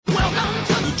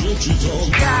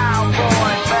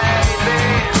Cowboys,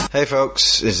 baby. Hey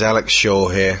folks, it's Alex Shaw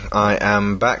here. I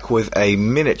am back with a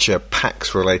miniature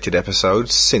PAX-related episode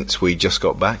since we just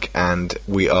got back, and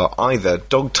we are either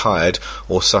dog-tired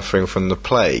or suffering from the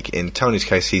plague. In Tony's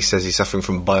case, he says he's suffering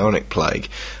from bionic plague.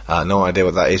 No idea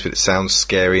what that is, but it sounds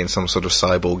scary in some sort of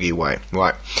cyborgy way.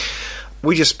 Right.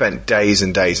 We just spent days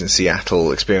and days in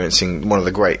Seattle experiencing one of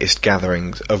the greatest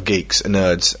gatherings of geeks,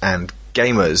 nerds, and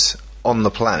gamers on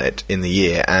the planet in the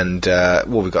year, and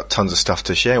we've got tons of stuff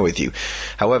to share with you.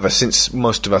 However, since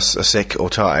most of us are sick or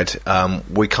tired,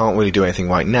 we can't really do anything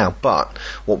right now, but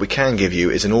what we can give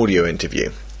you is an audio interview.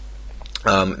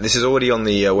 This is already on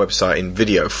the website in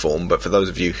video form, but for those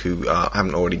of you who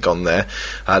haven't already gone there,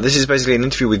 this is basically an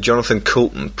interview with Jonathan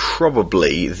Coulton,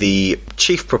 probably the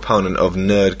chief proponent of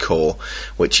nerdcore,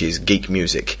 which is geek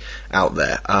music out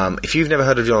there. If you've never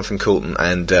heard of Jonathan Coulton,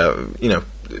 and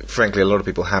frankly a lot of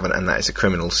people haven't, and that is a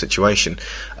criminal situation,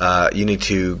 you need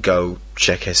to go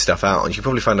check his stuff out, and you can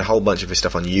probably find a whole bunch of his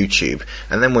stuff on YouTube,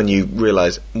 and then when you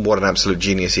realise what an absolute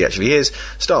genius he actually is,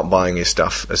 start buying his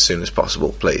stuff as soon as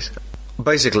possible, please.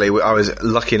 Basically, I was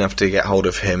lucky enough to get hold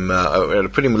of him at a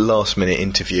pretty last-minute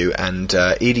interview, and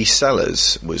Edie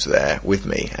Sellers was there with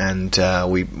me, and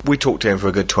we talked to him for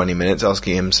a good 20 minutes,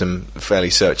 asking him some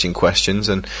fairly searching questions,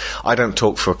 and I don't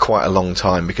talk for quite a long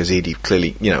time because Edie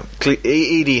clearly,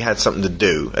 Edie had something to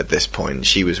do at this point.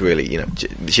 She was really,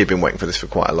 she'd been waiting for this for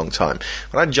quite a long time.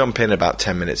 But I jump in about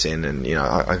 10 minutes in, and,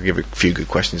 I give a few good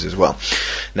questions as well.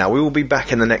 Now, we will be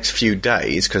back in the next few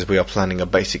days because we are planning a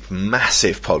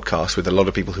massive podcast with a lot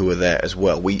of people who were there as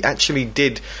well. We actually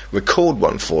did record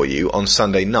one for you on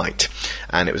Sunday night,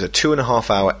 and it was a 2.5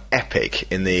 hour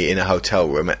epic in a hotel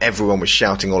room, and everyone was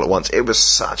shouting all at once. It was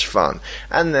such fun.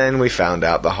 And then we found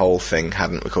out the whole thing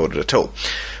hadn't recorded at all,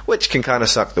 which can kind of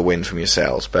suck the wind from your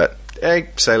sails, but hey,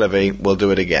 c'est la vie, we'll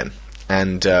do it again.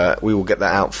 And we will get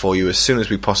that out for you as soon as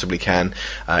we possibly can.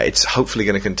 It's hopefully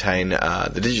going to contain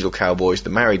the Digital Cowboys, the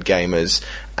Married Gamers,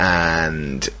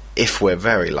 and if we're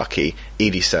very lucky,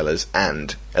 Edie Sellers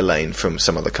and Elaine from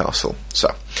Some Other Castle.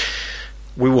 So,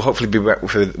 we will hopefully be back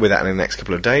with that in the next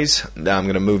couple of days. I'm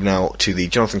going to move now to the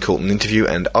Jonathan Coulton interview,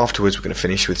 and afterwards we're going to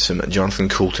finish with some Jonathan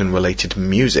Coulton-related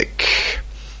music.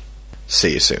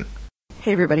 See you soon.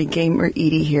 Hey everybody, Gamer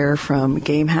Edie here from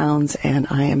GameHounds, and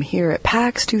I am here at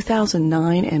PAX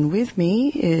 2009, and with me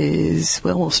is,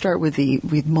 we'll start with the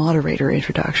moderator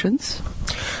introductions.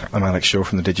 I'm Alex Shaw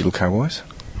from the Digital Cowboys.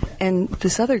 And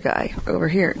this other guy over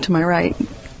here to my right,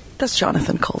 that's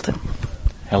Jonathan Coulton.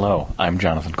 Hello, I'm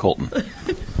Jonathan Coulton.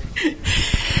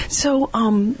 So,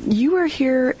 you are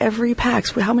here every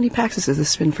PAX. How many PAXes has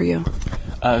this been for you?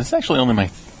 It's actually only my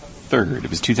third. It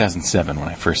was 2007 when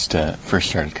I first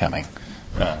started coming.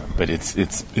 But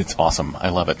it's awesome. I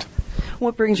love it.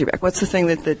 What brings you back? What's the thing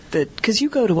that because you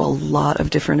go to a lot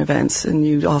of different events, and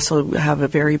you also have a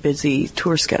very busy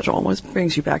tour schedule. What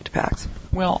brings you back to PAX?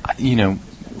 Well,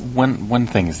 one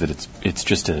thing is that it's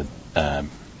just it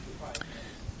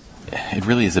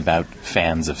really is about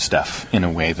fans of stuff in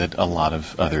a way that a lot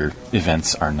of other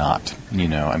events are not.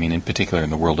 In particular in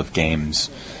the world of games,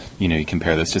 you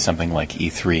compare this to something like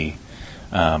E3,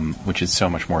 which is so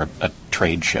much more a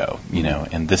trade show,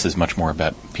 and this is much more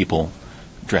about people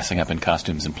dressing up in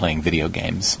costumes and playing video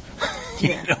games.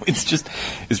 It's just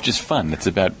fun. It's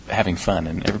about having fun,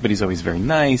 and everybody's always very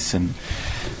nice, and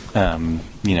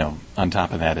on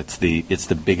top of that, it's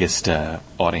the biggest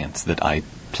audience that I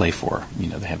play for.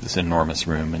 They have this enormous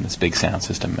room and this big sound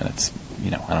system, and it's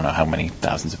I don't know how many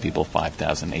thousands of people,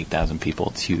 5,000, 8,000 people.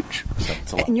 It's huge. So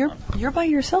it's a lot. And you're by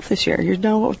yourself this year.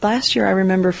 Last year I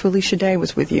remember Felicia Day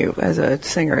was with you as a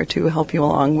singer to help you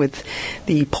along with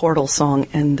the Portal song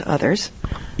and others.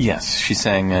 Yes, she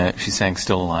sang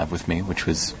 "Still Alive" with me, which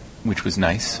was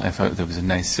nice. I thought there was a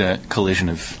nice collision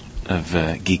of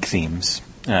geek themes.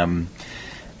 And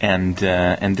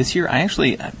this year, I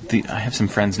have some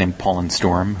friends named Paul and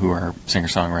Storm who are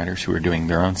singer-songwriters who are doing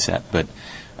their own set, but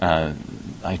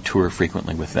I tour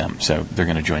frequently with them, so they're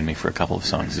going to join me for a couple of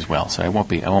songs as well. So I won't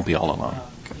be all alone.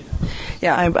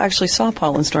 Yeah, I actually saw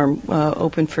Paul and Storm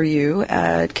open for you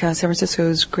at San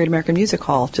Francisco's Great American Music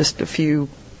Hall just a few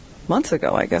months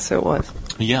ago, I guess it was.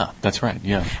 Yeah, that's right.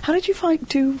 Yeah. How did you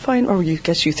find, or you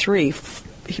guess you three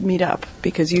meet up,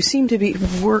 because you seem to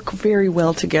work very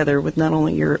well together with not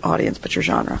only your audience but your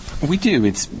genre. We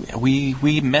do.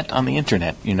 We met on the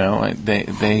internet. They I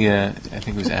think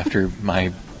it was after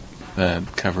my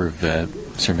cover of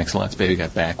Sir Mix-a-Lot's Baby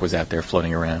Got Back was out there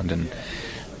floating around, and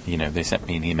they sent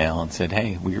me an email and said,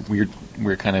 hey,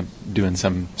 we're kind of doing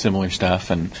some similar stuff,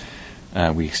 and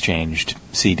we exchanged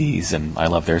CDs, and I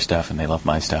love their stuff and they love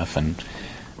my stuff, and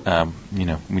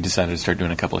we decided to start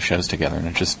doing a couple of shows together, and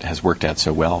it just has worked out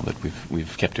so well that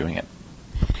we've kept doing it.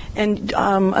 And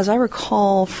as I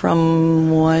recall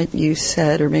from what you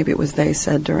said, or maybe it was they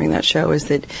said during that show, is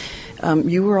that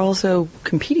you were also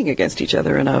competing against each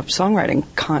other in a songwriting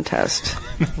contest,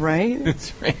 right?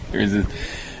 That's right.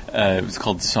 It was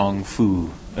called Song Fu.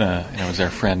 It was our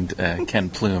friend Ken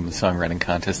Plume, the songwriting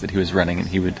contest that he was running, and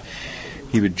he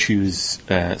would choose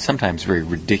sometimes very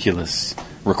ridiculous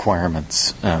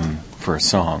requirements for a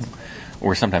song,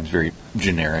 or sometimes very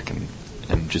generic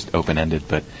and just open-ended.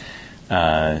 But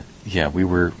we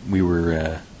were.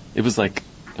 It was like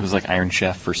Iron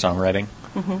Chef for songwriting,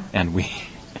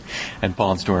 and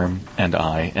Paul and Storm and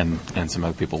I and some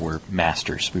other people were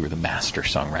masters. We were the master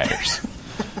songwriters.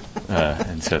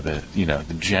 And so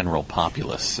the general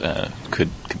populace could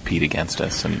compete against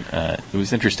us, and it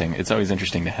was interesting. It's always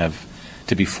interesting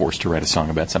to be forced to write a song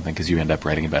about something, because you end up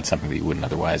writing about something that you wouldn't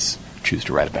otherwise choose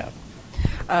to write about.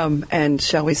 And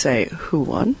shall we say who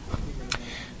won?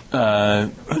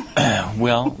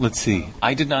 Well, let's see.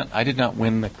 I did not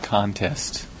win the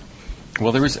contest.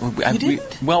 Well, there was. You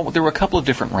didn't? There were a couple of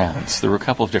different rounds.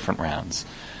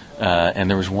 And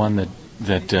there was one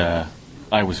that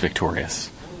I was victorious.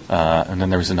 And then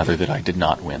there was another that I did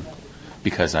not win,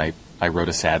 because I wrote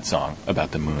a sad song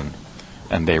about the moon,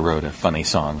 and they wrote a funny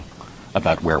song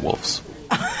about werewolves.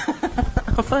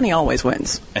 Funny always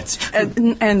wins. That's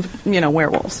true. And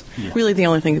werewolves. Yeah. Really, the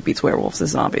only thing that beats werewolves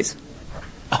is zombies.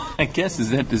 I guess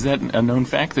is that a known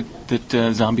fact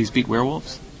that zombies beat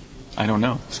werewolves? I don't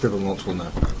know. Scribble Nuts will know.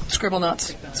 Scribble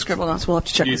Nuts. We'll have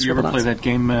to check the You Scribble ever Nuts. play that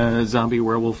game, Zombie,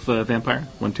 Werewolf, Vampire?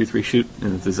 1, 2, 3, shoot,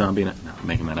 and it's a zombie. No, I'm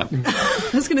making that up.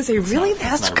 I was going to say, really?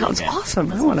 That's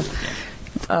awesome. I want to...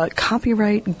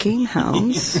 copyright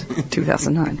GameHounds,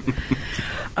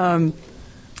 2009.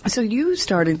 So you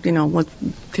started,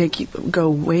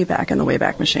 go way back in the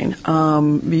Wayback Machine.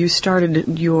 You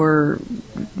started your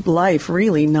life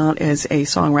really not as a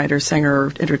songwriter,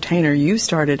 singer, entertainer. You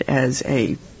started as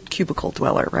a cubicle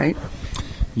dweller, right?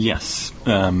 Yes,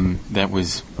 that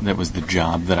was the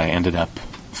job that I ended up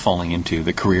falling into,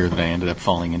 the career that I ended up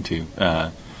falling into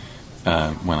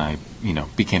when I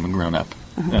became a grown up.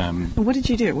 What did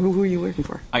you do? Who were you working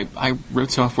for? I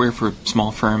wrote software for a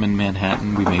small firm in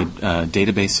Manhattan. We made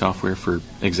database software for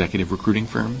executive recruiting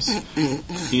firms.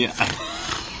 Yeah.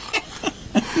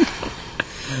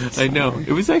 I know.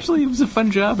 It was a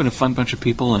fun job and a fun bunch of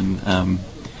people, and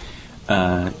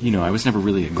I was never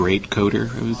really a great coder.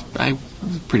 I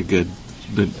was pretty good,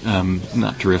 but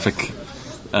not terrific.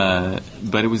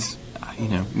 But it was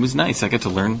nice. I got to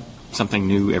learn something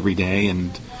new every day,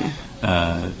 and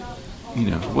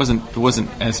it wasn't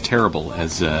as terrible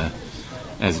as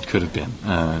it could have been.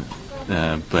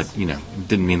 But it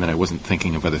didn't mean that I wasn't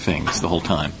thinking of other things the whole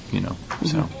time.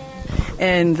 So.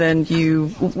 And then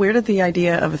where did the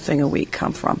idea of a thing a week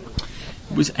come from?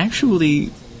 It was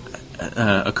actually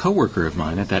a coworker of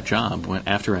mine at that job.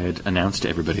 After I had announced to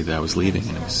everybody that I was leaving,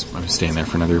 and I was staying there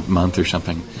for another month or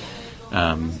something.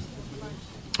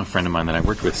 A friend of mine that I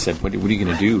worked with said, "What are you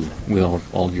going to do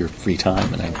with all your free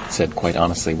time?" And I said, quite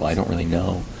honestly, "Well, I don't really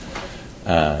know."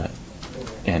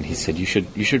 And he said, "You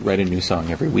should write a new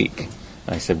song every week."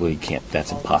 And I said, "Well, you can't.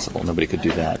 That's impossible. Nobody could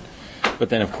do that." But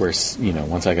then, of course,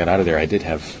 once I got out of there, I did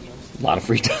have a lot of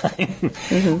free time.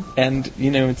 And,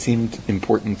 it seemed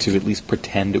important to at least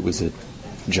pretend it was a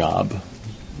job.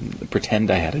 Pretend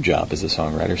I had a job as a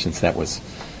songwriter, since that was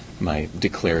my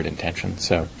declared intention.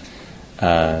 So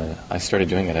I started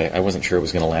doing it. I wasn't sure it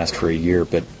was going to last for a year,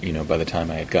 but, by the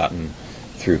time I had gotten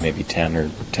through maybe 10 or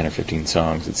 15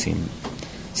 songs, it seemed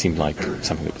like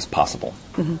something that was possible.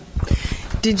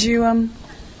 Did you...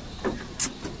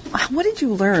 What did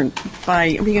you learn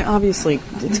obviously,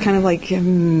 it's kind of like,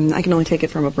 I can only take it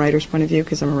from a writer's point of view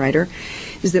because I'm a writer,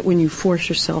 is that when you force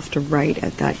yourself to write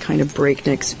at that kind of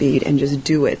breakneck speed and just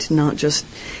do it, not just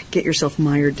get yourself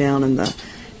mired down in the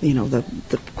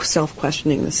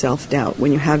self-questioning, the self-doubt.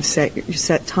 When you have set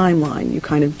timeline, you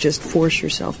kind of just force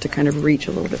yourself to kind of reach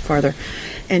a little bit farther.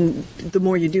 And the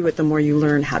more you do it, the more you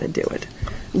learn how to do it.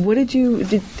 What did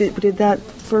that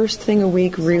first thing a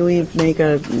week really make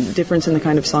a difference in the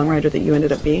kind of songwriter that you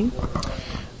ended up being?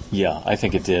 Yeah, I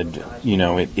think it did.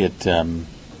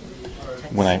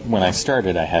 When I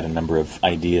started, I had a number of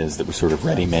ideas that were sort of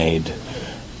ready-made.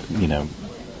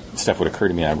 Stuff would occur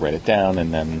to me, I'd write it down,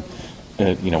 and then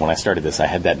when I started this, I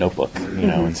had that notebook,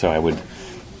 and so I would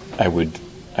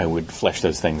flesh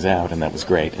those things out, and that was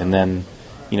great. And then,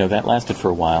 that lasted for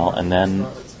a while, and then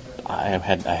I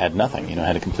had nothing. I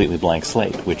had a completely blank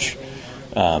slate, which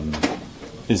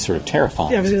is sort of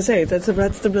terrifying. Yeah, I was going to say that's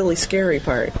the really scary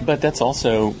part. But that's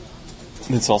also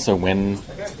it's also when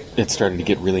it started to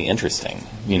get really interesting,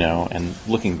 you know. And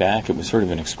looking back, it was sort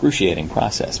of an excruciating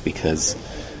process because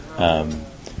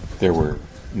there were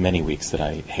many weeks that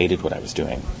I hated what I was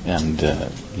doing, and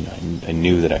I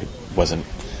knew that I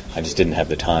just didn't have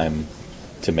the time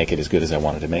to make it as good as I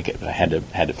wanted to make it, but I had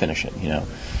to finish it, you know.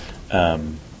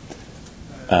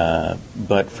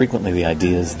 But frequently, the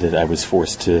ideas that I was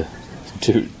forced to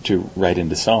write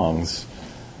into songs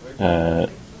that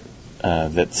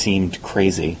seemed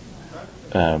crazy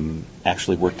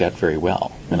actually worked out very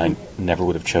well, and I never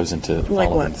would have chosen to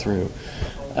follow them through.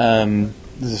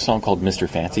 There's a song called Mr.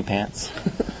 Fancy Pants.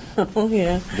 Oh,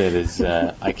 yeah. That is,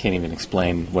 I can't even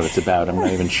explain what it's about. I'm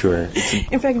not even sure.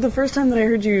 In fact, the first time that I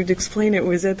heard you explain it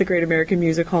was at the Great American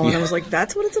Music Hall, and I was like,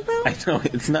 that's what it's about? I know,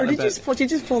 it's not or about... did you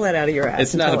just pull that out of your ass?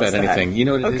 It's not about anything. You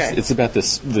know what it is? Okay. It's about the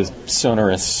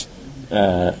sonorous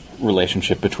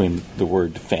relationship between the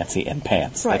word fancy and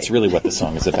pants. Right. That's really what the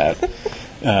song is about.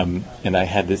 And I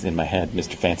had this in my head,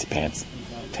 Mr. Fancy Pants,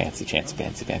 Fancy Chancy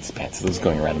Fancy Fancy Pants. It was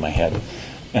going around in my head.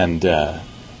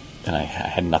 And I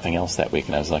had nothing else that week,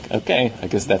 and I was like, okay, I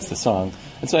guess that's the song.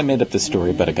 And so I made up this story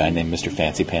about a guy named Mr.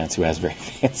 Fancy Pants who has very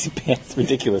fancy pants.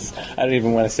 Ridiculous. I don't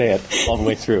even want to say it all the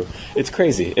way through. It's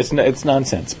crazy. It's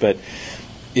nonsense, but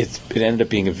it ended up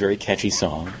being a very catchy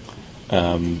song.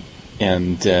 And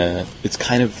it's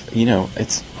kind of, you know,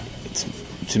 it's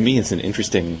to me, it's an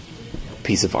interesting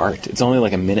piece of art. It's only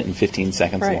like 1 minute and 15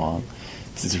 seconds right. long.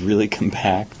 It's this really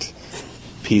compact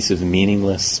piece of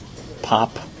meaningless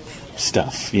pop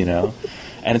stuff, you know,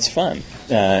 and it's fun,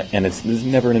 and it's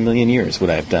never in a million years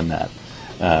would I have done that.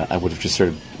 I would have just sort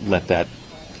of let that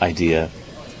idea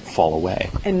fall away.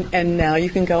 And now you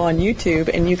can go on YouTube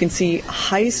and you can see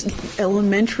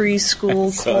elementary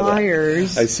school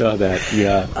choirs. I saw that,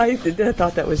 yeah. I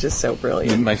thought that was just so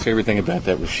brilliant. My favorite thing about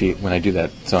that was when I do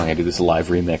that song, I do this live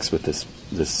remix with this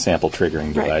sample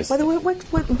triggering device. By the way,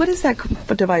 what is that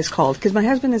device called? Because my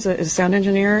husband is a sound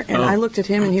engineer, and I looked at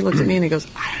him and he looked at me and he goes,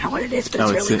 I don't know what it is,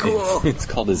 but it's really cool. It's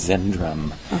called a Zen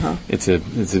drum. Uh-huh. It's a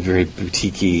very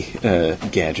boutique-y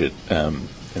gadget.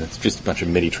 And it's just a bunch of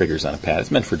MIDI triggers on a pad. It's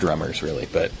meant for drummers, really,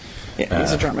 but... Yeah,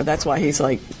 he's a drummer. That's why he's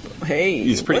like, hey,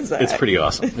 what's that? It's pretty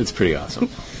awesome. It's pretty awesome.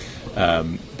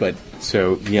 But,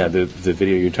 so, yeah, the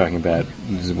video you're talking about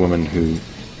is a woman who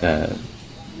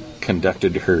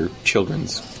conducted her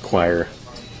children's choir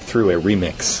through a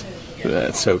remix.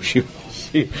 So she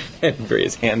had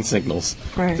various hand signals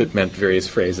that meant various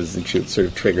phrases, and she would sort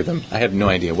of trigger them. I have no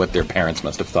idea what their parents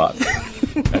must have thought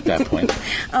at that point.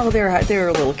 Oh,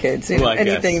 they're little kids. You know,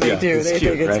 anything they do, they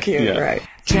think it's cute, right?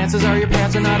 Chances are your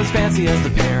pants are not as fancy as the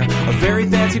pair of very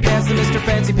fancy pants that Mr.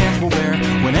 Fancy Pants will wear.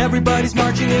 When everybody's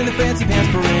marching in the Fancy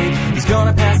Pants parade, he's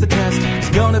gonna pass the test, he's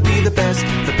gonna be the best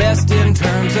in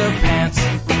terms of pants.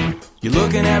 You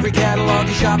look in every catalog,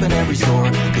 you shop in every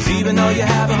store, 'cause even though you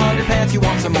have 100 pants, you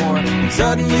want some more. And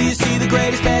suddenly you see the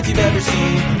greatest pants you've ever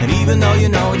seen, and even though you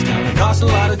know it's gonna cost a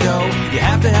lot of dough, you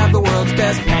have to have the world's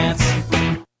best pants.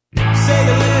 Say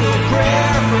a little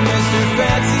prayer for Mr.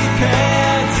 Fancy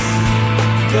Pants.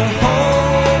 The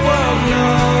whole world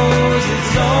knows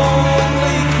it's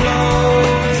only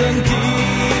clothes, and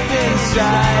deep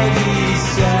inside he's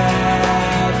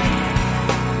sad.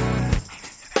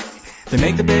 They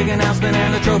make the big announcement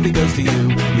and the trophy goes to you.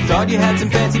 You thought you had some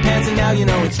fancy pants and now you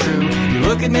know it's true. You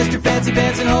look at Mr. Fancy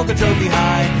Pants and hold the trophy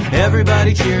high.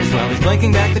 Everybody cheers while he's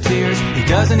blinking back the tears. He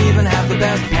doesn't even have the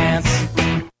best pants.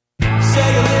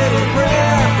 Say a little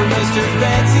prayer for Mr.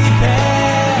 Fancy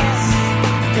Pants.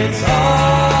 It's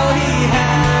all he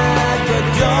had, but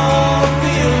don't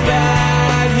feel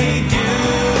bad. He'd do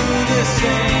the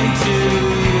same to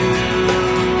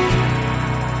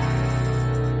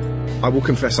you. I will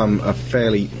confess I'm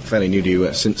fairly new to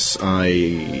you. Since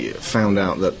I found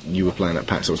out that you were playing at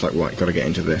PAX, I was like, right, got to get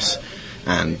into this.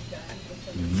 And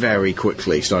very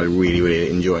quickly started really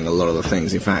enjoying a lot of the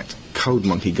things. In fact, Code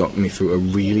Monkey got me through a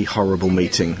really horrible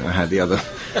meeting I had the other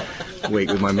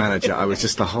week with my manager. I was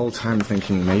just the whole time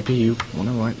thinking, maybe you want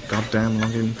to write goddamn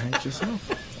login page yourself.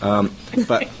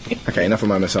 But, okay, enough of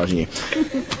my massaging you.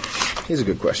 Here's a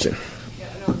good question.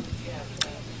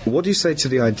 What do you say to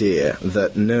the idea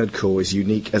that nerdcore is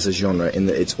unique as a genre in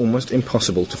that it's almost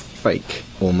impossible to fake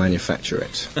or manufacture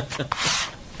it?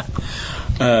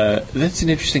 That's an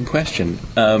interesting question.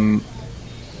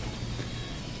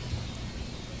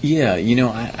 Yeah, you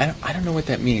know, I don't know what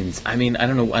that means. I mean, I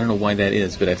don't know why that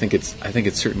is, but I think it's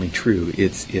certainly true.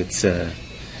 It's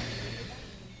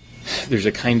there's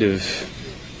a kind of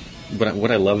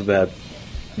what I love about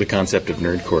the concept of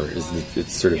nerdcore is that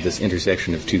it's sort of this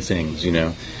intersection of two things, you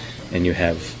know, and you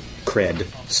have cred,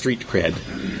 street cred,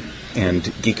 and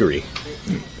geekery,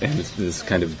 and this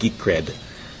kind of geek cred,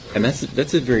 and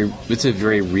it's a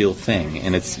very real thing,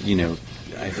 and it's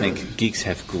I think geeks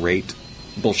have great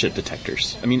bullshit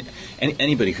detectors. I mean,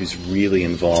 anybody who's really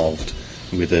involved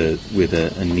with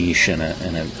a niche and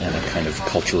a kind of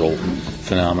cultural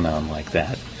phenomenon like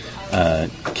that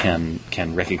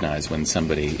can recognize when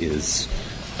somebody is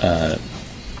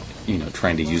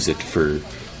trying to use it for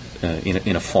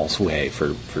in a false way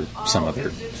for some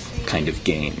other kind of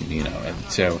gain, and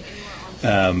so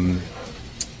I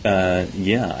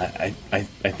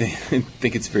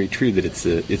think it's very true that it's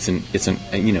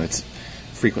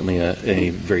frequently a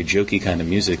very jokey kind of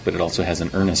music, but it also has an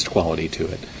earnest quality to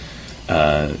it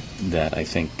that I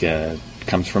think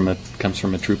comes from a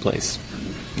true place.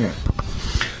 Yeah.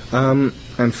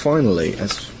 And finally, do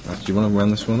you want to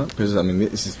round this one up? Because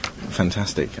this is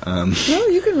fantastic. No,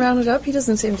 you can round it up.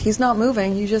 He's not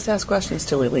moving. You just ask questions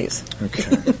till he leaves. Okay.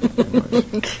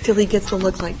 Right. Till he gets the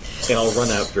look like. And I'll run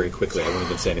out very quickly. I won't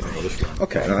even say anything this one.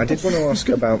 Okay. Now, I did want to ask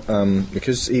about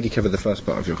because Edie covered the first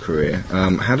part of your career.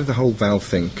 How did the whole Valve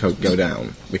thing go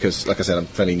down? Because, like I said, I'm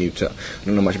fairly new to. I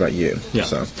don't know much about you. Yeah.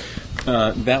 So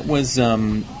that was I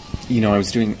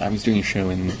was doing a show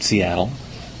in Seattle,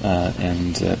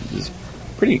 and it was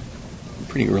pretty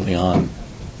early on,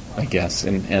 I guess,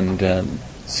 and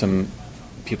some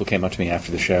people came up to me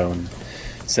after the show and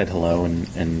said hello and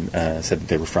said that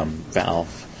they were from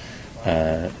Valve,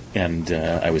 and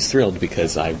I was thrilled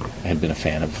because I had been a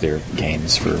fan of their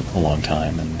games for a long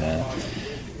time, and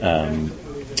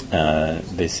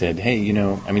they said, hey,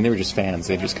 they were just fans,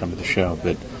 they'd just come to the show,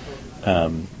 but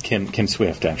Kim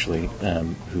Swift, actually,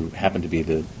 who happened to be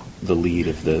the lead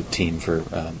of the team for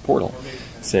Portal,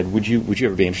 said, would you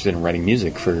ever be interested in writing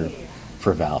music for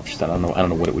Valve? She said, I don't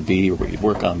know what it would be or what you'd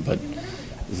work on, but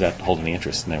does that hold any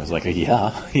interest? And I was like,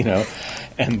 yeah,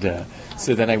 and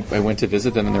so then I went to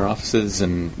visit them in their offices,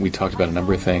 and we talked about a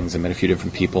number of things. I met a few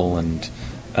different people, and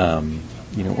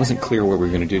it wasn't clear what we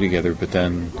were going to do together, but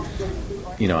then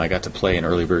I got to play an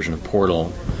early version of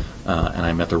Portal, and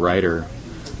I met the writer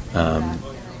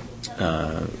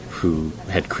who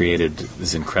had created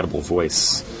this incredible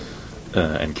voice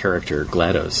and character,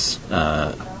 GLaDOS,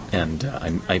 and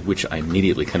which I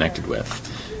immediately connected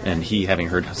with. And he, having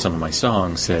heard some of my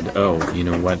songs, said, "Oh, you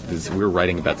know what? We're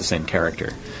writing about the same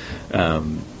character."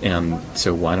 And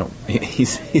so why don't he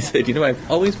said,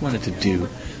 I've always wanted to do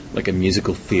like a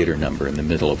musical theater number in the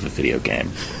middle of a video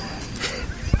game.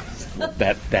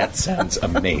 That sounds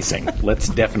amazing. Let's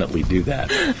definitely do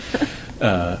that.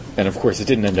 And of course, it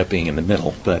didn't end up being in the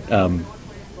middle, but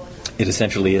it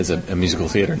essentially is a musical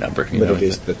theater number. But it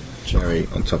is the cherry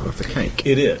on top of the cake.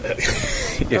 It is,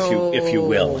 if you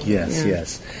will. Yes, yeah.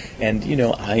 yes. And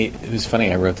it was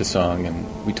funny. I wrote the song,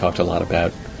 and we talked a lot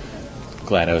about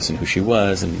GLaDOS and who she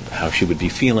was, and how she would be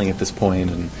feeling at this point,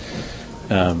 and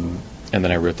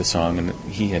then I wrote the song, and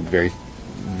he had very,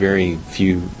 very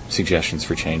few suggestions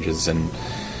for changes, and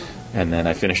then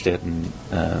I finished it, and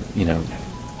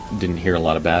didn't hear a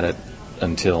lot about it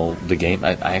until the game.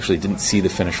 I actually didn't see the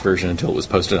finished version until it was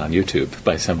posted on YouTube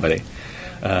by somebody.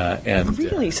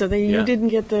 Really? So you didn't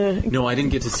get the... No, I didn't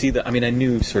get to see I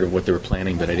knew sort of what they were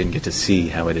planning, but I didn't get to see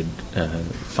how it had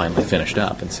finally finished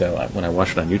up. And so when I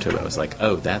watched it on YouTube, I was like,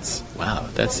 oh, that's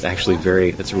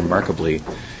actually that's remarkably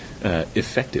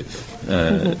effective.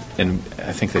 And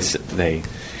I think they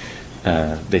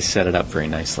set it up very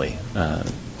nicely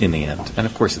in the end. And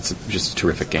of course, it's just a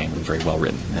terrific game and very well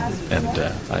written. And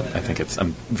I think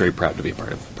I'm very proud to be a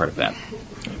part of that.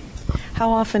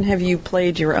 How often have you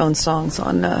played your own songs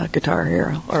on Guitar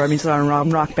Hero? Or, on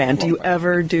Rock Band? Do you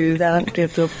ever do that? Do you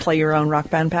have to play your own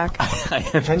Rock Band pack?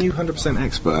 Can you 100%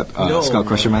 expert Skull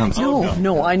Crusher Mountain?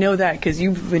 No, I know that, because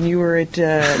when you were at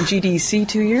GDC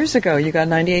 2 years ago, you got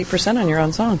 98% on your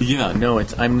own song. Yeah, no,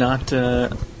 I'm not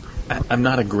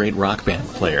a great Rock Band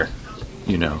player,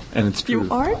 and it's true.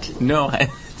 You aren't? No,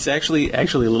 it's actually a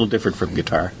little different from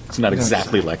guitar. It's not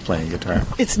exactly like playing guitar.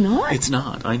 It's not? It's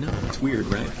not. I know. It's weird,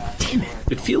 right? Damn it.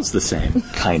 It feels the same,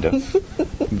 kind of,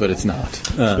 but it's not.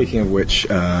 Speaking of which,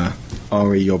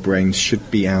 Ari, Your Brains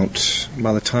should be out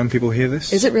by the time people hear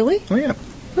this. Is it really? Oh, yeah.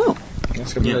 Oh.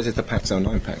 That's because it's the PAX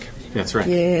 09 pack. That's right.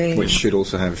 Yay. Which should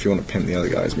also have, if you want to pimp the other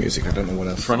guy's music, I don't know what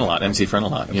else. Frontalot, MC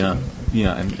Frontalot,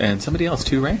 yeah, and somebody else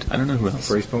too, right? I don't know who else.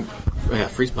 Freeze Pump. Yeah,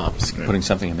 Freeze Pop's putting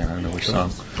something in there. I don't know which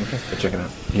song. Okay, go check it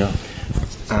out. Yeah.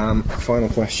 Final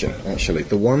question, actually.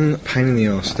 The one pain in the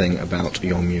arse thing about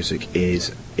your music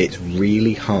is it's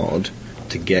really hard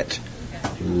to get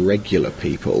regular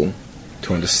people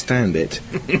to understand it.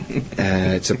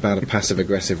 It's about a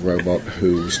passive-aggressive robot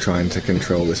who's trying to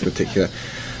control this particular...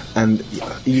 And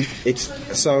it's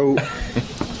so...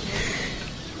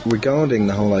 regarding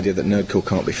the whole idea that nerdcore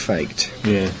can't be faked,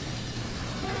 Yeah.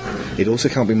 it also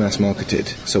can't be mass marketed.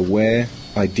 So where,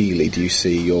 ideally, do you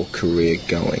see your career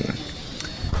going?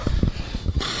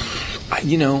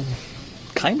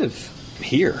 Kind of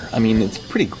here. I mean, it's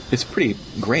pretty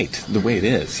great the way it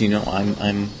is.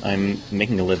 I'm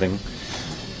making a living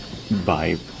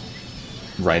by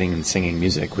writing and singing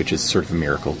music, which is sort of a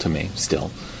miracle to me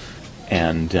still.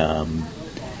 And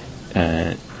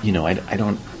I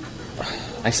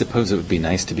suppose it would be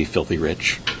nice to be filthy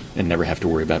rich and never have to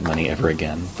worry about money ever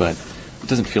again, but it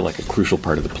doesn't feel like a crucial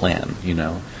part of the plan,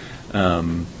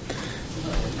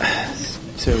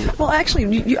 Well,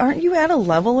 actually, aren't you at a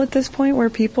level at this point where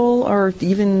people, or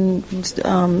even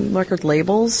record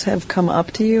labels, have come up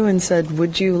to you and said,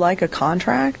 "Would you like a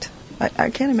contract?"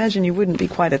 I can't imagine you wouldn't be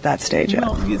quite at that stage yet.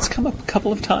 Well, it's come up a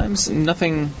couple of times.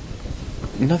 Nothing.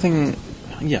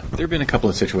 Yeah, there have been a couple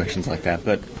of situations like that,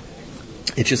 but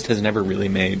it just has never really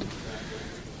made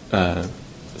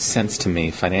sense to me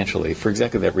financially. For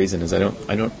exactly that reason, is I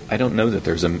don't know that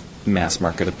there's a mass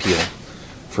market appeal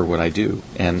for what I do,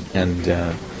 and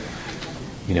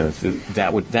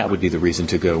that would be the reason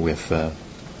to go with a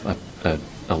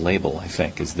label. I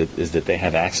think is that they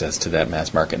have access to that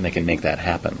mass market and they can make that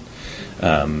happen.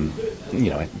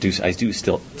 I do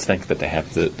still think that they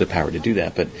have the power to do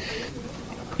that, but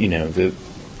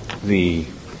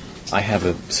I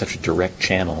have such a direct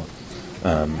channel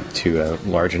to a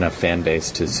large enough fan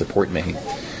base to support me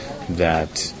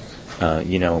that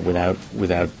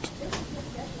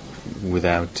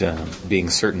without being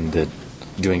certain that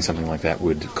doing something like that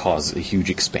would cause a huge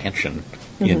expansion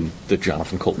in the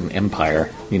Jonathan Coulton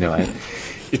empire.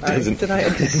 It doesn't.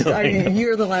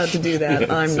 You're allowed to do that.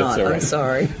 Yeah, I'm not. right. I'm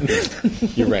sorry.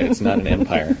 You're right. It's not an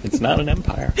empire. It's not an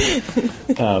empire.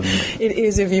 It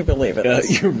is if you believe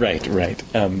it. You're right. But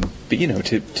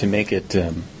to make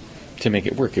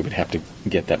it work, it would have to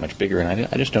get that much bigger, and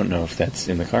I just don't know if that's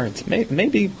in the cards.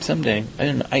 Maybe someday. I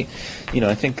don't know. I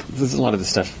think there's a lot of the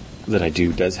stuff that I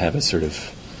do does have a sort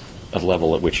of a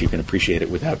level at which you can appreciate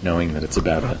it without knowing that it's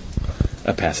about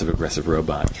a passive-aggressive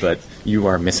robot. But you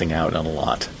are missing out on a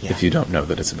lot if you don't know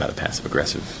that it's about a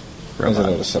passive-aggressive robot. There's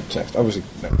a lot of subtext. Obviously,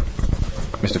 no.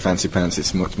 Mr. Fancy Pants,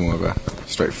 it's much more of a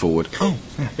straightforward.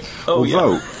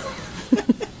 Although,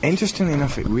 interestingly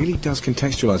enough, it really does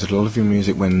contextualise a lot of your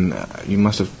music. When you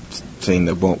must have seen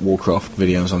the Warcraft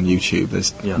videos on YouTube.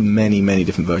 There's many, many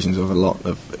different versions of a lot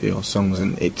of your songs,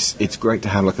 and it's great to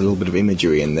have like a little bit of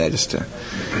imagery in there just to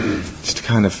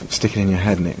kind of stick it in your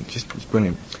head, and it's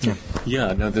brilliant.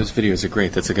 Yeah, no, those videos are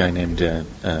great. That's a guy named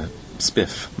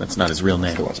Spiff. That's not his real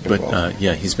name, but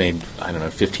he's made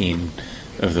 15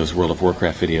 of those World of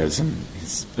Warcraft videos, and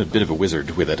he's a bit of a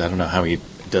wizard with it. I don't know how he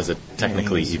does it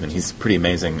technically. Even he's pretty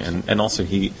amazing, and also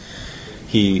he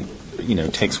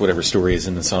takes whatever story is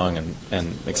in the song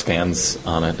and expands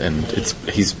on it, and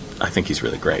I think he's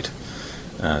really great.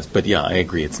 But yeah, I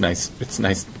agree. It's nice. It's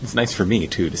nice for me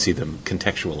too to see them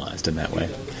contextualized in that way.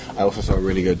 I also saw a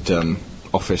really good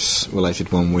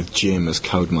Office-related one with Jim as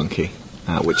Code Monkey,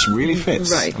 which really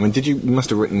fits. Right. I mean, you must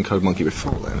have written Code Monkey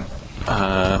before then?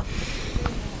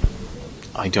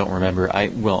 I don't remember.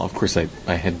 Of course, I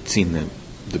had seen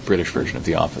the British version of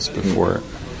The Office before.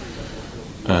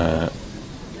 So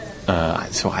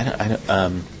I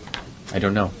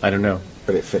don't know.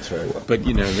 But it fits very well. But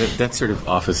that sort of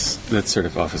office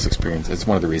experience. It's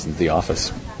one of the reasons The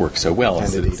Office works so well.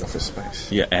 And indeed, Office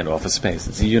Space. Yeah, and Office Space.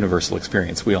 It's a universal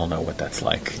experience. We all know what that's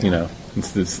like.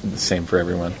 It's the same for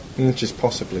everyone. Which is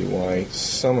possibly why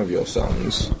some of your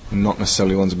songs, not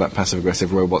necessarily ones about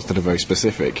passive-aggressive robots that are very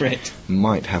specific,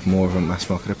 might have more of a mass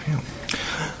market appeal.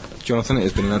 Jonathan, it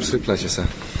has been an absolute pleasure, sir.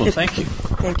 Well, thank you.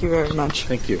 Thank you very much.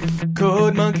 Thank you.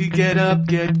 Code Monkey, get up,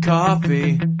 get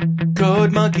coffee.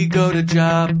 Code Monkey, go to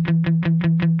job.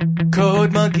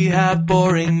 Code Monkey, have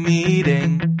boring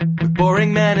meeting with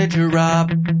boring manager Rob.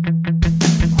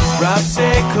 Rob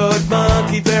say Code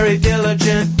Monkey very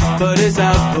diligent, but his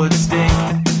output stink.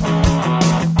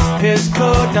 His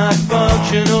code not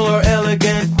functional or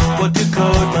elegant. What do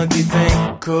Code Monkey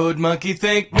think? Code Monkey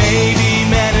think maybe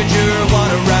manager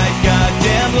wanna write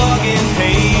goddamn login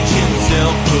page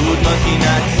himself. Code Monkey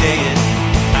not say it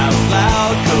out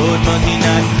loud. Code Monkey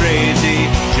not crazy,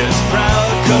 just proud.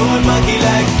 Code Monkey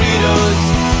like Fritos.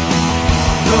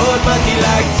 Code Monkey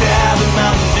like Tab and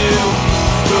Mountain Dew.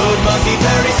 Code Monkey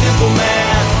very simple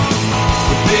man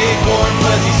with big warm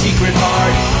fuzzy secret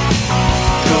heart.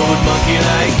 Code Monkey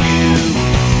like you.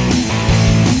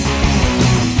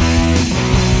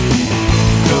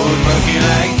 Code Monkey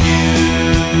like you.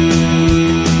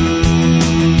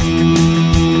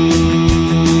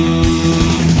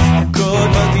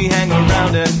 Code Monkey hang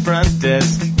around at front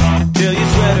desk.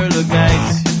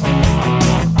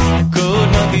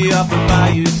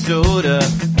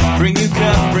 bring you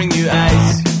cup, bring you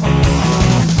ice.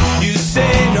 You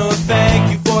say no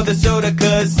thank you for the soda,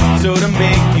 'cause soda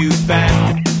make you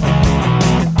fat.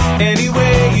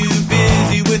 Anyway, you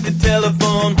busy with the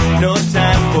telephone, no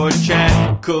time for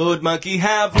chat. Code monkey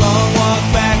have long walk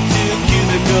back to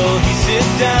cubicle. He sit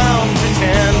down,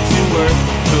 pretend to work.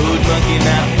 Code monkey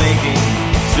not thinking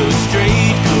so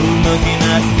straight. Code monkey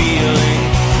not feeling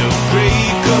so great.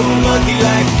 Code monkey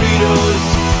like Fritos.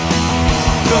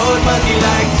 Code monkey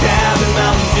like Tab and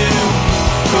Mountain Dew.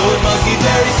 Code monkey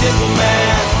very simple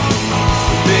man.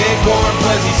 Big warm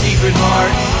fuzzy secret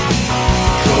heart.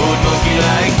 Code monkey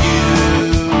like you.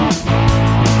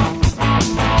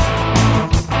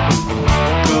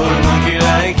 Code monkey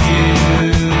like you.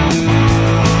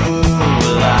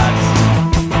 A lot.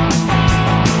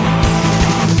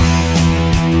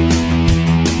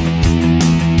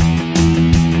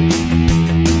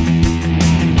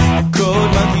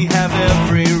 Code monkey have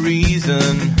every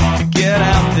reason to get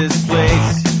out this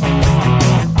place.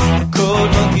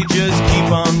 Code monkey just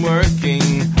keep on working.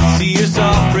 See your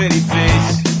soft pretty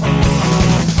face.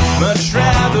 Much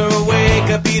rather wake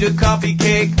up, eat a coffee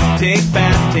cake, take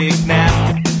bath, take nap.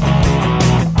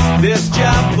 This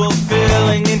job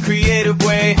fulfilling in creative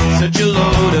way, such a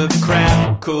load of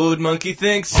crap. Code monkey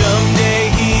thinks someday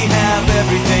he have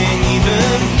everything,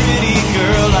 even pretty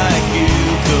girl like you.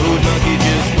 Code monkey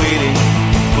just waiting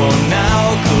for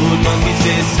now. Code monkey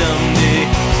says someday,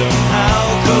 somehow.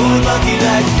 Code monkey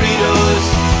like Fritos.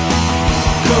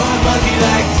 Code monkey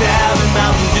like Tab and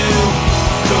Mountain Dew.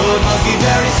 Code monkey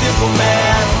very simple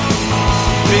man.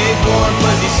 Big warm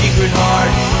fuzzy secret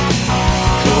heart.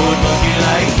 Code monkey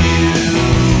like you.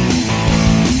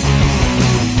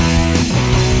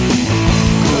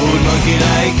 Code monkey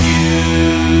like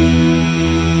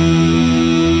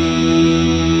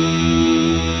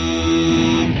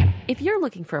you. If you're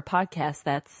looking for a podcast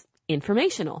that's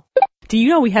informational. Do you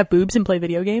know we have boobs and play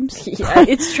video games? Yeah,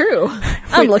 it's true.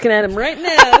 I'm looking at them right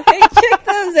now. Hey, check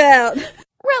those out.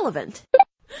 Relevant.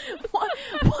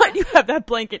 Why do you have that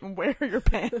blanket and wear your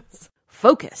pants?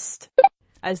 Focused.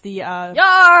 As the,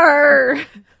 Yar!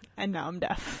 And now I'm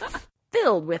deaf.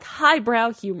 Filled with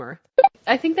highbrow humor.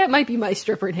 I think that might be my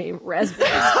stripper name, Raspberry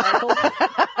Sparkle.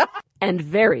 And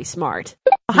very smart.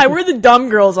 Hi, we're the dumb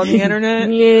girls on the internet.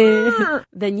 Yeah.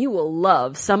 Then you will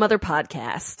love Some Other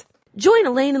Podcast. Join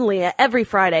Elaine and Leah every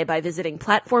Friday by visiting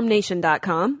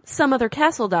platformnation.com,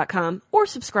 someothercastle.com, or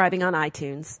subscribing on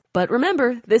iTunes. But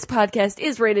remember, this podcast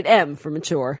is rated M for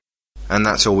mature. And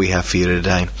that's all we have for you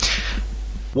today.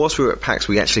 Whilst we were at PAX,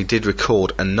 we actually did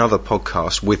record another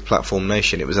podcast with Platform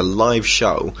Nation. It was a live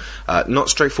show, not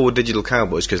straightforward Digital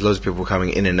Cowboys, because loads of people were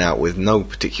coming in and out with no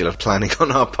particular planning on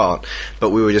our part, but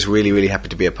we were just really, really happy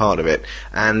to be a part of it.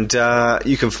 And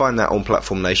you can find that on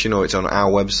Platform Nation, or it's on our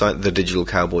website,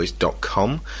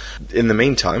 thedigitalcowboys.com. In the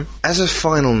meantime, as a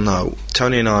final note,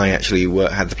 Tony and I actually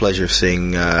had the pleasure of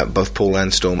seeing both Paul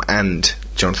Landstorm and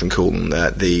Jonathan Coulton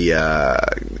at the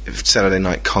Saturday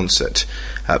night concert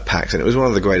at PAX, and it was one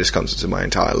of the greatest concerts of my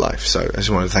entire life. So I just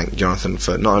want to thank Jonathan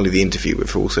for not only the interview but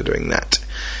for also doing that,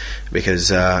 because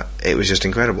it was just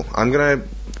incredible. I'm going to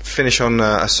finish on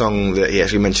a song that he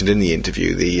actually mentioned in the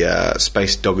interview, the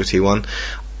Space Doggety one.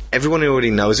 Everyone who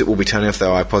already knows it will be turning off their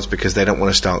iPods because they don't want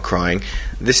to start crying.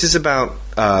 This is about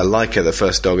Laika, the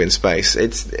first dog in space.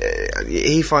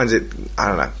 He finds it, I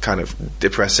don't know, kind of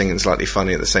depressing and slightly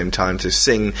funny at the same time to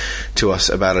sing to us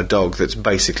about a dog that's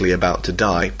basically about to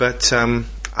die. But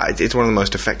it's one of the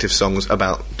most effective songs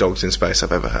about dogs in space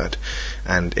I've ever heard,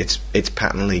 and it's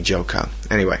patently JoCo.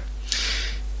 Anyway,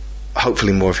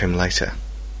 hopefully more of him later.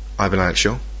 I've been Alex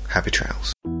Shaw. Happy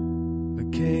trails. The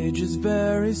cage is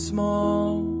very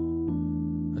small.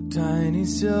 Tiny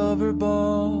silver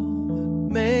ball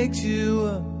that makes you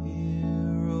a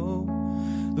hero.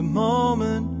 The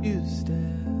moment you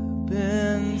step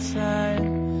inside,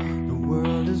 the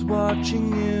world is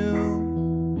watching you.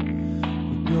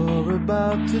 What you're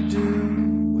about to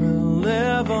do will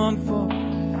live on forever,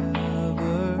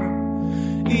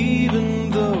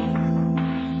 even though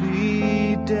you'll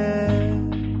be dead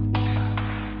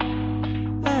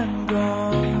and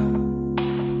gone.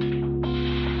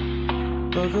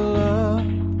 Buckle up,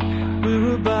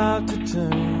 we're about to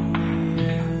turn the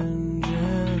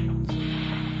engines on.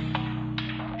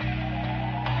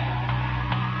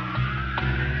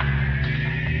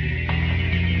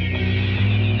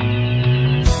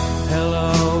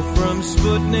 Hello from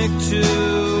Sputnik 2,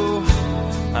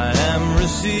 I am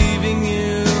receiving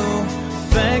you.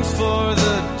 Thanks for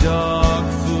the dog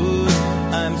food,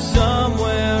 I'm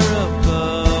somewhere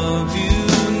above you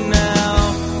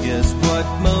now. Guess what,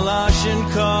 Malash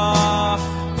and cough,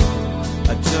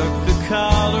 I took the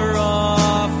collar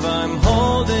off.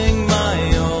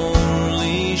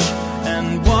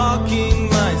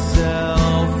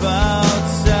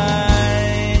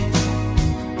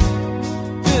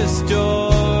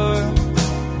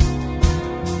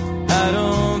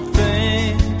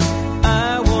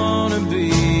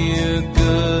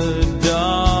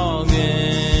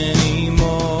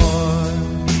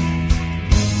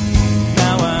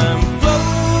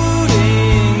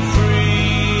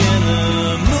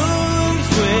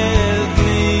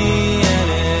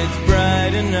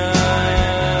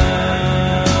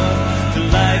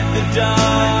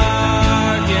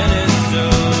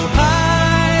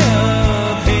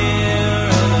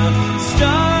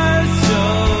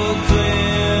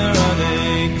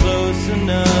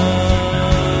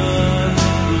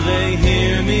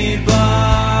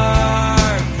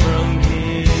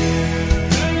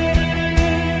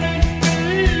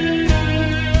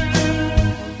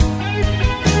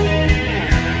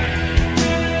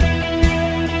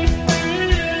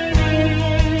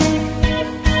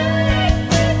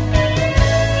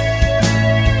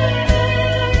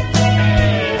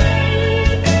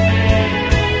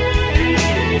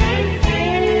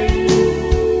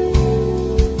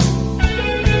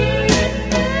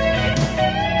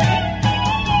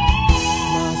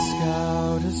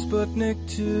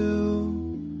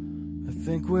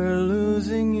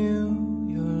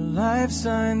 life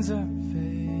signs are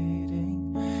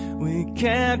fading. We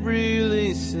can't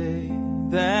really say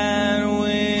that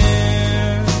we